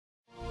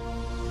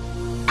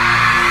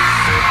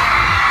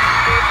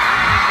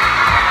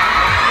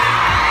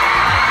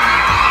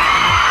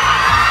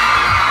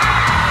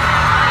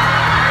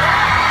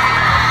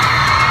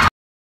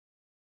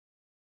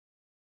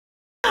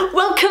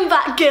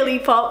at Girly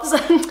Pops.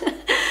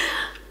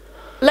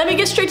 Let me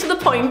get straight to the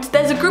point.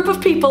 There's a group of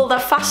people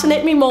that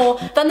fascinate me more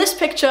than this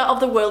picture of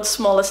the world's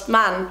smallest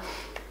man.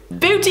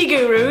 Beauty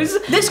gurus.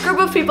 This group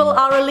of people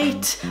are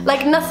elite,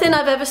 like nothing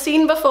I've ever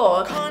seen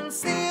before.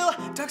 Conceal,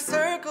 dark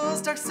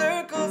circles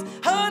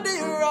under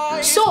your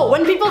eyes. So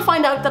when people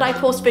find out that I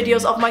post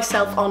videos of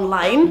myself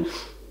online,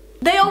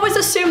 they always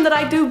assume that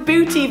I do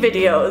booty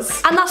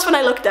videos. And that's when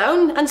I look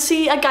down and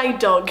see a guide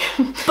dog.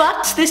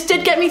 But this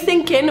did get me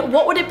thinking,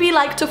 what would it be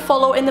like to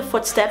follow in the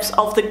footsteps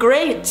of the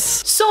greats?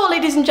 So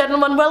ladies and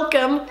gentlemen,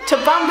 welcome to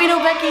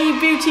bambinobecky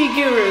Beauty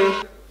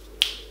Guru.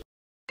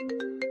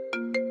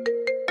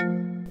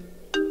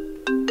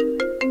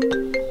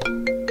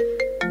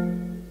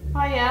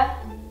 Hiya,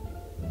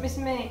 it's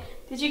me.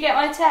 Did you get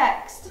my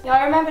text? Yeah,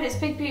 I remembered it's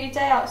Big Beauty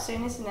Day Out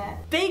soon, isn't it?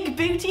 Big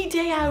Beauty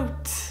Day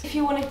Out. If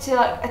you wanted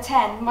to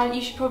attend,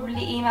 you should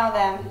probably email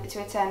them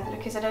to attend,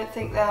 because I don't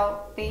think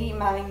they'll be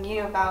emailing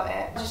you about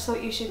it. I just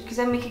thought you should, because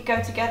then we could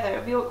go together.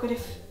 It'd be awkward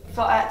if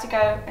I had to go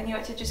and you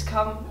had to just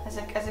come as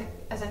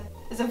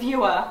a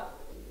viewer.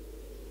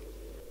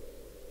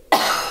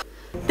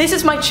 This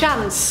is my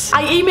chance.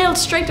 I emailed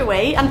straight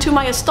away, and to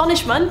my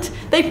astonishment,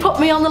 they put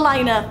me on the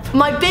lineup.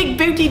 My big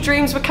booty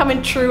dreams were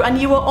coming true, and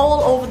you were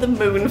all over the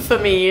moon for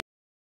me.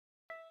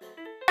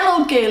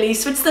 Hello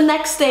girlies, so it's the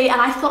next day,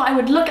 and I thought I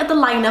would look at the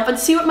lineup and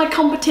see what my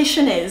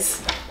competition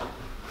is.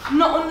 I'm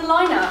not on the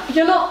lineup.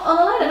 You're not on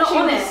the lineup? Not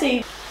on it.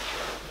 See.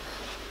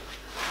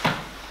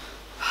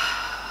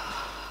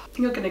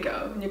 You're gonna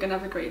go, and you're gonna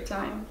have a great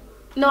time.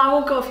 No, I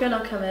won't go if you're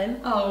not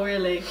coming. Oh,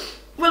 really?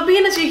 Well,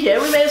 being as you're here,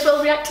 we may as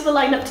well react to the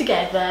lineup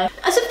together.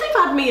 As if they've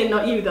had me and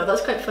not you though,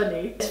 that's quite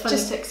funny. It's funny.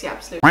 Just takes the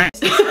absolute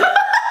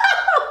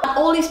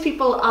All these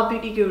people are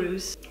beauty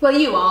gurus. Well,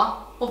 you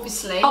are,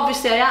 obviously.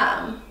 Obviously I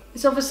am.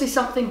 It's obviously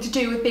something to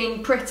do with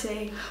being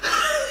pretty.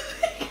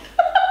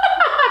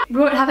 We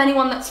won't have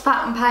anyone that's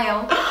fat and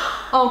pale.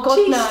 Oh God,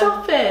 Jeez, no.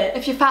 Stop it.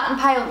 If you're fat and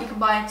pale, you can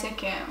buy a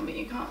ticket, but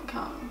you can't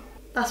come.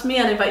 That's me,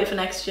 I'll invite you for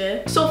next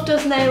year. Soph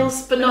does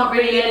nails, but not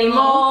really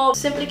anymore.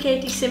 Simply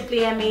Katie,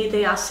 Simply Emmy,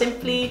 they are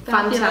simply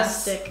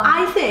fantastic.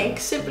 I think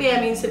Simply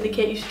Emmy and Simply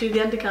Katie should do the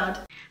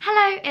undercard.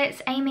 Hello,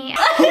 it's Amy.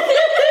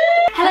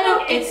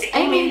 Hello, it's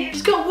Amy.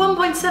 She's got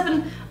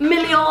 1.7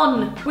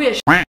 million. We're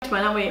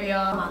aren't we? We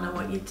are. I know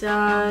what you've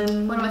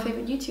done. One of my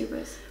favourite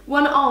YouTubers.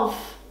 One of.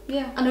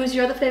 Yeah. And who's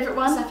your other favourite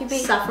one? Saffy B.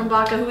 Saffron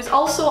Barker, who is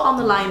also on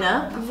the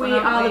lineup. We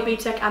are the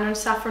B-Tech, Anna and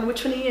Saffron.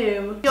 Which one are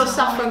you? You're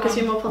Saffron because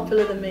you're more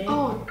popular than me.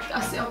 Oh,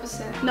 that's the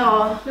opposite.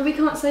 No. No, we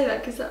can't say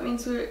that because that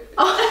means we're...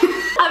 Oh,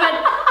 I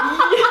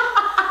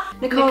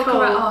meant... Nicole.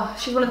 Oh,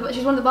 she's one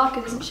of the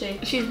Barkers, isn't she?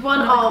 She's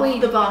one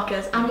of the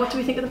Barkers. And what do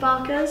we think of the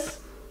Barkers?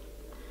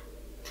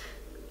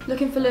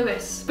 Looking for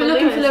Lewis. Been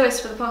looking for Lewis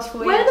for the past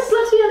 4 years. Where the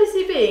bloody hell is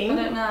he being? I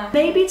don't know.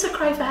 Maybe it's a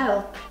cry for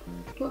help.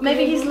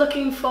 Maybe he's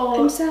looking for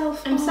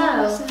himself.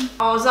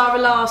 Oh, Zara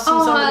Larson's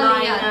on the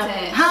line.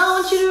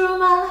 How would you do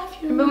my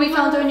life? When we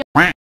found her in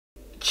your...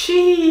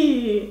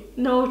 Chee!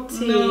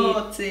 Naughty.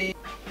 Naughty.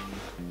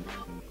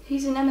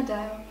 He's in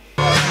Emmerdale.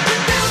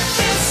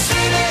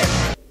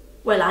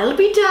 Well, I'll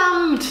be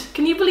damned.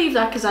 Can you believe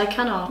that? Because I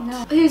cannot.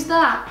 No. Who's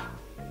that?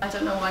 I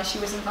don't know why she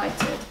was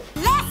invited.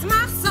 Bless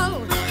my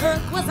soul,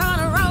 Kirk was on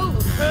a roll.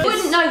 I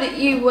wouldn't know that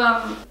you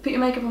put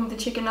your makeup on with the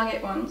chicken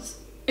nugget ones.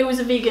 It was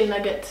a vegan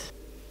nugget.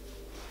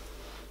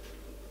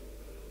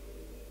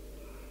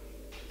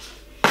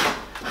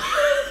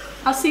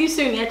 I'll see you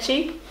soon, yeah,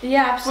 Chi?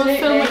 Yeah,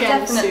 absolutely. We'll film again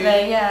definitely,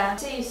 soon. Yeah.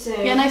 See you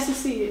soon. Yeah, nice to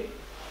see you.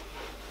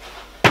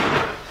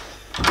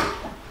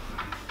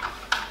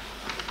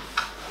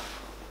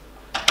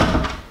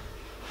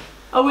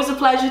 Always a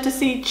pleasure to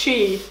see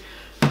Chi.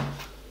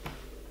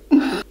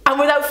 And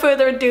without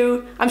further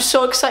ado, I'm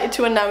so excited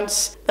to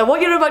announce that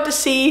what you're about to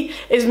see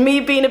is me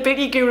being a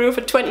beauty guru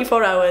for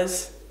 24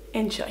 hours.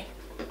 Enjoy.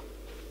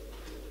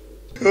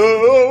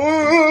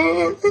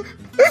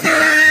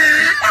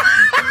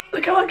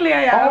 Look how ugly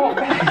I am.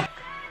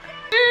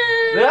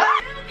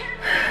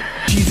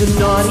 She's a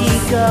naughty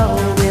girl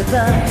with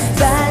a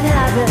bad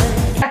habit.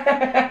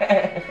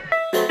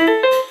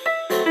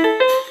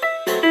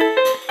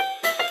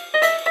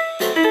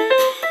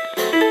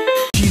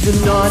 She's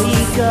a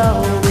naughty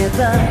girl with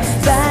a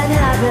bad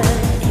habit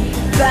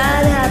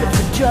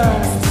for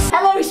drugs.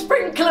 Hello,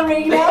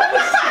 Sprinklerina.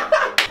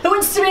 Who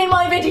wants to be in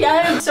my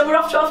video? So we're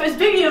off to our first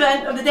beauty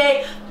event of the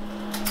day.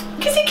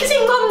 Kissy kissy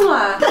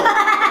mama.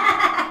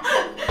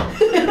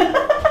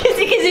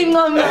 Kissy kissy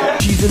mama.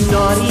 She's a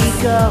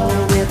naughty girl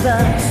with a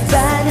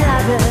bad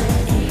habit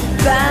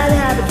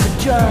for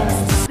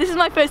drugs. This is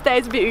my first day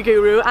as a beauty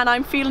guru and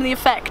I'm feeling the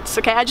effects,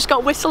 okay? I just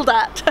got whistled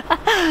at.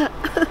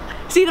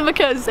 It's either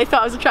because they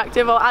thought I was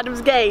attractive or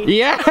Adam's gay.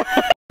 Yeah.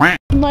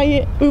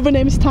 My Uber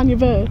name is Tanya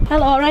Burr.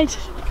 Hello, alright?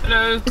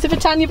 Hello. Is it for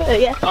Tanya Burr?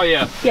 Yeah? Oh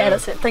yeah. Yeah,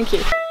 that's it. Thank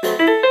you.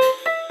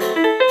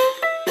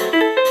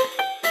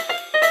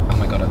 Oh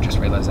my god, I've just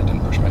realised I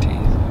didn't brush my teeth.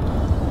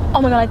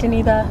 Oh my god, I didn't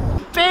either.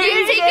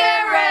 Beauty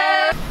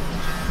guru!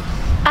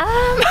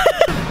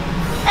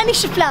 Any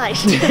supplies?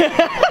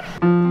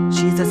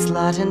 She's a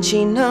slut and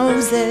she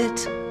knows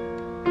it.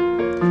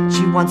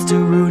 She wants to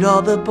root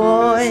all the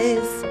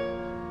boys.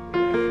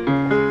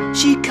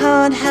 She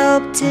can't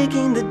help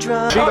taking the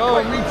drugs.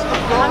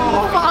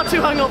 I'm far too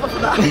hungover for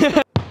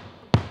that.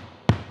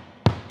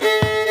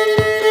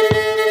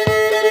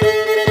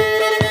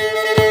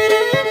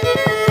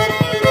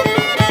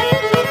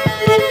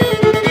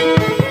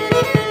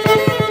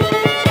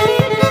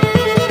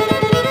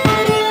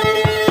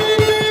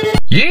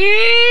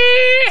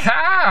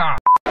 Yeehaw!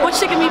 What do you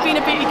think of me being a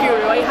beauty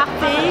guru? Are you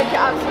happy? You're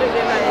absolutely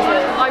amazing.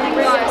 I'm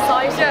really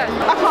excited.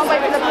 I can't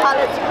wait for the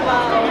palette to come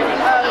out.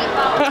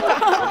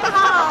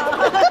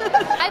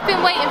 I've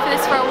been waiting for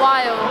this for a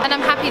while, and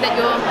I'm happy that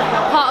you're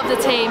part of the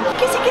team.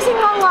 Kissing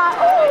Mama.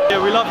 Yeah,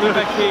 we love you,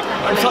 Becky.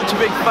 I'm such a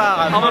big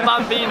fan. I'm a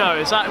bambino.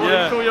 Is that what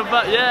you call your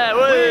butt? Yeah,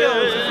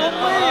 wheels.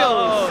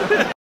 Wheels.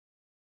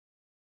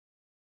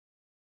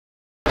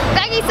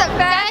 Becky's the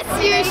best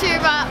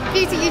YouTuber,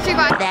 beauty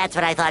YouTuber. That's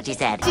what I thought you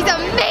said. She's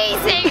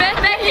amazing.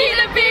 Becky's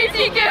the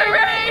beauty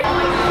guru.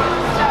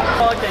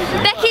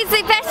 Becky's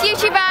the best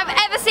YouTuber I've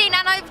ever seen,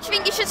 and I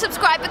think you should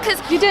subscribe because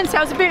You didn't say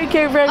I was a beauty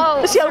guru.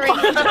 Oh, sorry.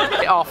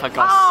 Oh, for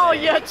God's Oh,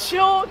 sake. you're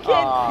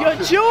joking. You're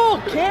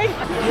joking.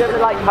 You ever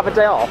like have a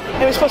day off?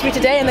 It was supposed to be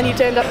today and then you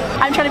turned up.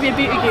 I'm trying to be a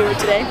beauty guru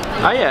today.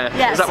 Oh yeah?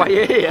 Yes. Is that why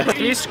you're here?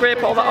 Can you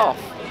scrape all that off?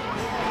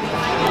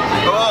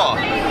 Oh!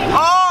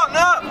 Oh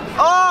no!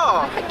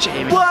 Oh!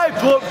 Jamie.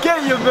 Wipe up,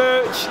 get your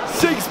merch.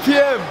 6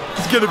 PM.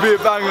 It's gonna be a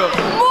banger.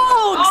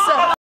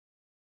 Mugs!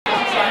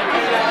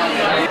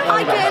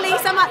 Hi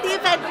girlies, I'm at the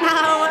event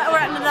now. We're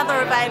at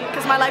another event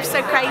because my life's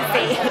so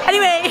crazy.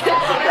 Anyway,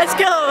 let's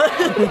go.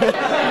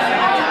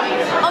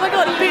 Oh my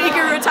god, a beauty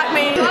guru attacked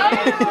me.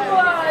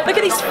 Look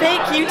at these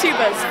fake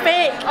YouTubers.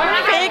 Fake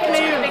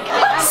news.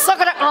 Suck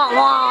it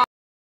up.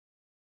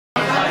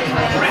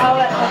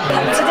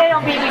 Today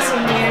on BBC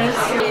News,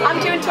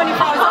 I'm doing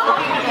 24 hours of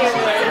beauty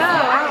guru.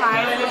 Oh,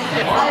 alright.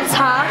 It's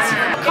hard.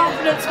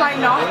 Confidence might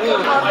not.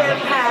 I'll be a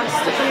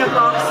pest in your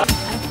box.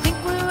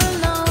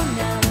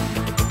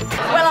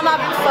 Well, I'm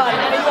having fun.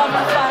 Are you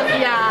having fun?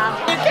 Yeah.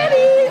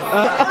 Kitties!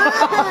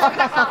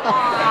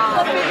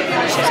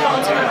 She's got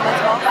a turn on the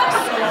top.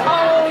 Oh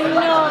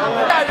no!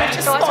 No, we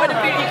just spotted a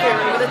beauty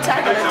guru with a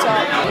tag on the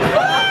top.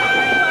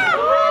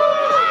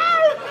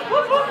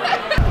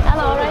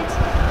 Hello, alright?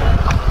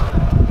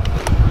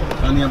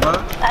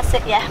 That's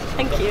it, yeah.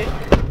 Thank you.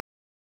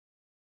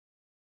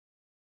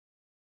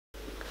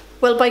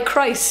 Well, by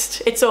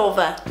Christ, it's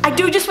over. I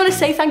do just want to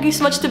say thank you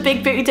so much to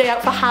Big Beauty Day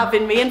Out for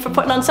having me and for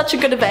putting on such a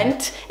good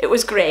event. It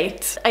was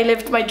great. I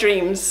lived my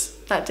dreams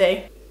that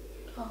day.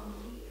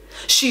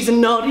 She's a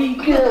naughty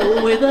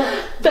girl with a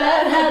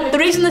bad habit. The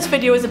reason this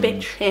video is a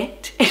bit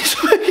shit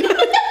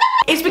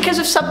is because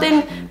of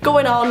something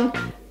going on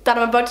that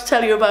I'm about to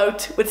tell you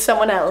about with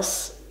someone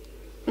else.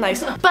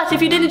 Nice. But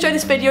if you did enjoy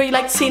this video, you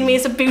liked seeing me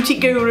as a beauty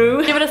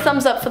guru, give it a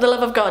thumbs up for the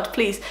love of God,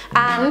 please.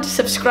 And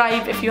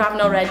subscribe if you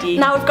haven't already.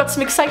 Now we've got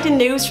some exciting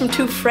news from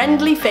two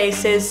friendly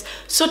faces,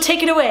 so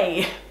take it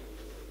away.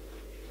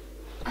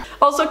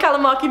 Also,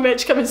 calamari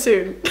merch coming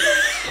soon.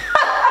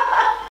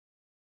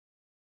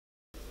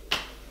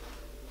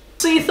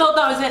 So you thought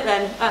that was it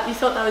then? You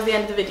thought that was the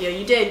end of the video.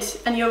 You did,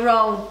 and you're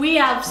wrong. We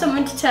have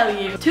something to tell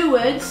you. 2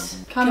 words.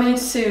 Coming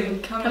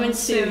soon, coming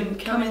soon,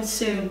 coming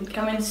soon,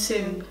 coming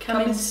soon,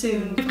 coming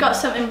soon. We've got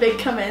something big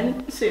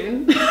coming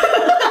soon.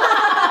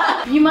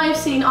 You might have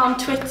seen on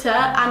Twitter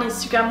and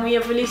Instagram we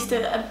have released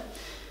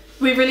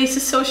a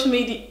social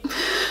media.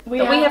 We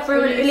have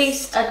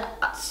released a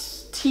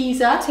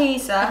teaser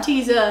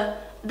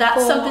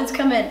that something's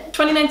coming.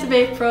 29th of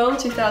April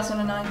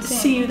 2019.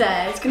 See you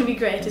there. It's going to be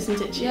great,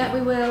 isn't it, Gia? Yeah, we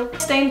will.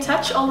 Stay in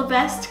touch, all the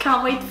best.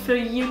 Can't wait for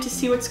you to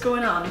see what's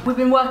going on. We've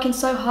been working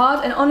so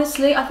hard, and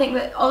honestly, I think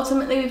that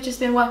ultimately we've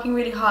just been working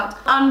really hard.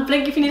 And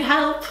blink if you need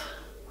help.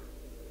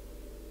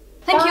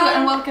 Thank you Bye.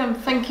 and welcome.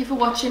 Thank you for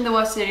watching the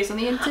worst series on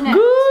the internet.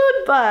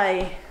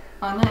 Goodbye.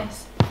 Oh,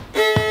 nice.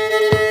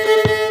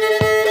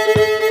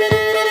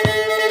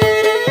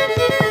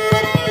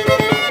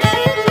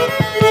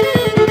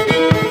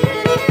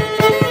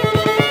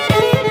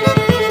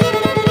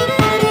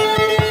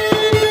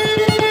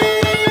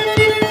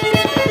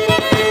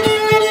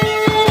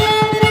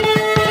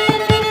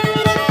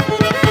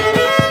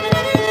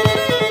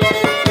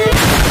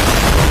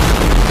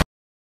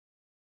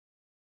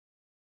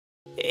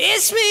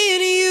 It's me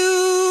and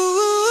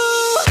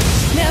you.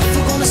 Never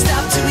gonna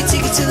stop till we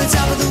take it to the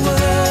top of the world.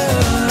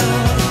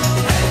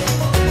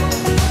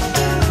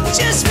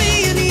 Just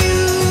me and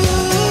you.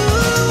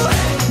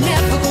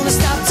 Never gonna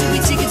stop till we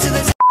take it to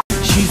the top.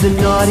 She's a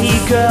naughty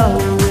girl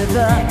with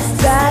a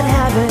bad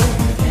habit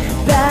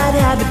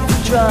for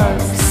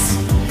drugs.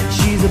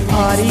 She's a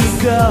party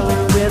girl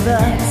with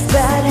a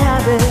bad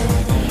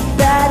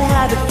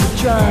habit for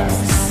drugs.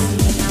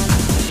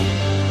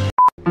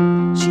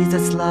 She's a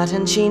slut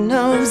and she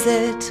knows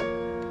it.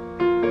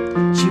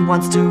 She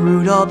wants to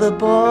root all the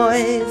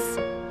boys.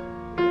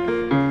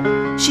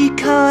 She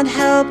can't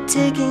help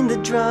taking the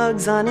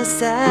drugs on a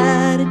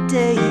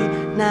Saturday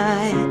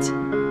night.